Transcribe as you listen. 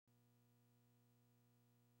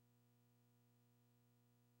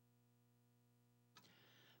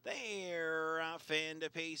There, off into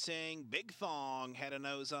pacing. Big Thong had a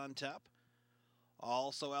nose on top.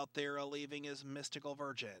 Also out there leaving is Mystical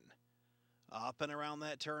Virgin. Up and around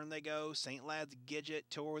that turn they go. St. Lad's Gidget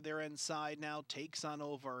toward their inside now takes on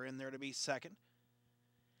over in there to be second.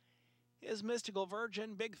 Is Mystical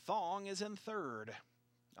Virgin. Big Thong is in third.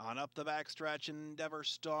 On up the backstretch, Endeavor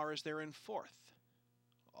Star is there in fourth.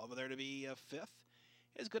 Over there to be fifth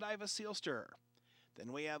is Godiva Sealster.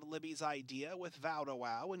 Then we have Libby's Idea with Vow to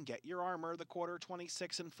Wow and Get Your Armor, the quarter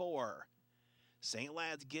 26 and 4. St.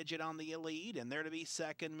 Lad's Gidget on the lead, and there to be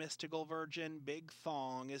second, Mystical Virgin. Big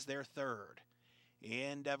Thong is their third.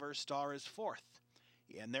 Endeavor Star is fourth.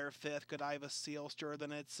 In their fifth, Godiva Sealster,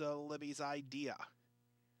 then it's Libby's Idea.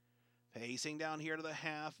 Pacing down here to the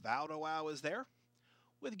half, Vow to Wow is there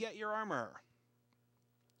with Get Your Armor.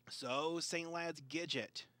 So St. Lad's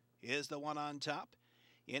Gidget is the one on top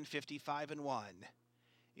in 55 and 1.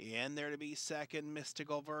 In there to be second,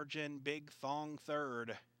 Mystical Virgin. Big Thong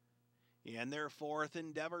third. In their fourth,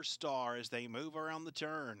 Endeavor Star as they move around the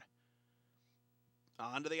turn.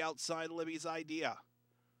 On to the outside, Libby's Idea.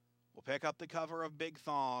 We'll pick up the cover of Big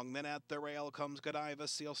Thong. Then at the rail comes Godiva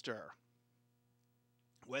Sealster.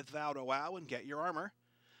 With Vow to Wow and Get Your Armor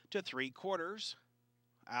to 3/4.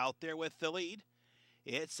 Out there with the lead,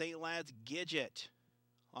 it's St. Lad's Gidget.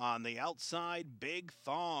 On the outside, Big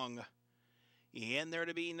Thong. In there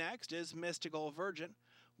to be next is Mystical Virgin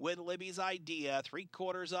with Libby's Idea.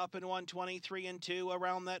 3/4 up in 123 and 2.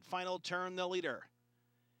 Around that final turn, the leader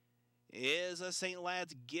is a St.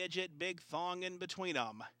 Lad's Gidget. Big Thong in between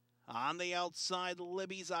them. On the outside,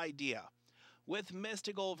 Libby's Idea with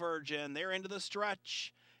Mystical Virgin. They're into the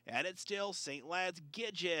stretch, and it's still St. Lad's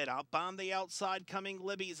Gidget. Up on the outside coming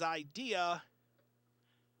Libby's Idea.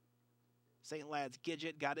 St. Lad's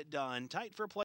Gidget got it done. Tight for play.